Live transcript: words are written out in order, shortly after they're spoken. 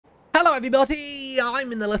Hello everybody,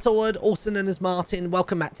 I'm InTheLittleWood, also known as Martin.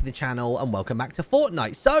 Welcome back to the channel and welcome back to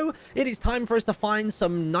Fortnite. So, it is time for us to find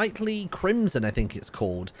some nightly crimson, I think it's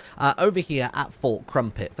called, over here at Fort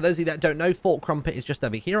Crumpet. For those of you that don't know, Fort Crumpet is just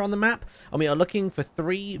over here on the map, and we are looking for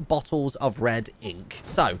 3 bottles of red ink.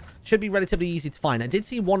 So, should be relatively easy to find. I did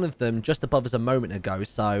see one of them just above us a moment ago,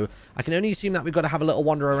 so I can only assume that we've got to have a little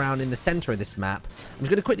wander around in the center of this map. I'm just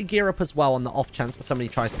going to quickly gear up as well on the off chance that somebody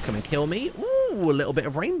tries to come and kill me. Ooh, a little bit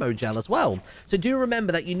of rainbow gel as well. So do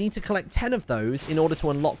remember that you need to collect 10 of those in order to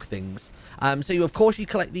unlock things. So of course you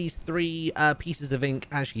collect these 3 pieces of ink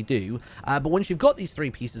as you do, but once you've got these 3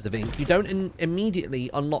 pieces of ink, you don't immediately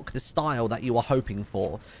unlock the style that you are hoping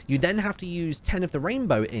for. You then have to use 10 of the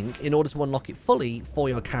rainbow ink in order to unlock it fully for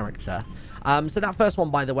your character. So that first one,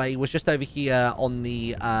 by the way, was just over here on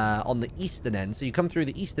the eastern end. So you come through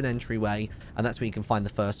the eastern entryway, and that's where you can find the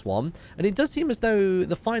first one. And it does seem as though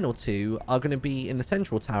the final 2 are going to be in the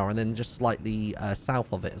central tower, and then just slightly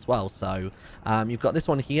south of it as well. So you've got this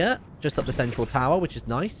one here, just up the central tower, which is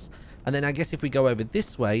nice. And then I guess if we go over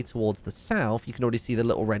this way towards the south, you can already see the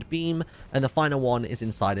little red beam. And the final one is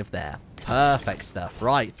inside of there. Perfect stuff.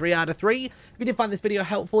 Right, 3 out of 3. If you did find this video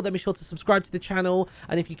helpful, then be sure to subscribe to the channel.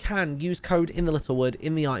 And if you can, use code InTheLittleWood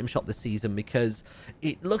in the item shop this season, because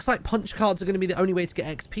it looks like punch cards are going to be the only way to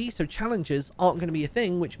get XP. So challenges aren't going to be a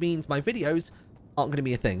thing, which means my videos aren't going to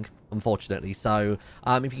be a thing, unfortunately. So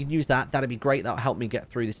if you can use that, that'd be great. That'll help me get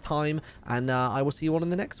through this time. And I will see you all in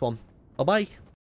the next one. Bye-bye.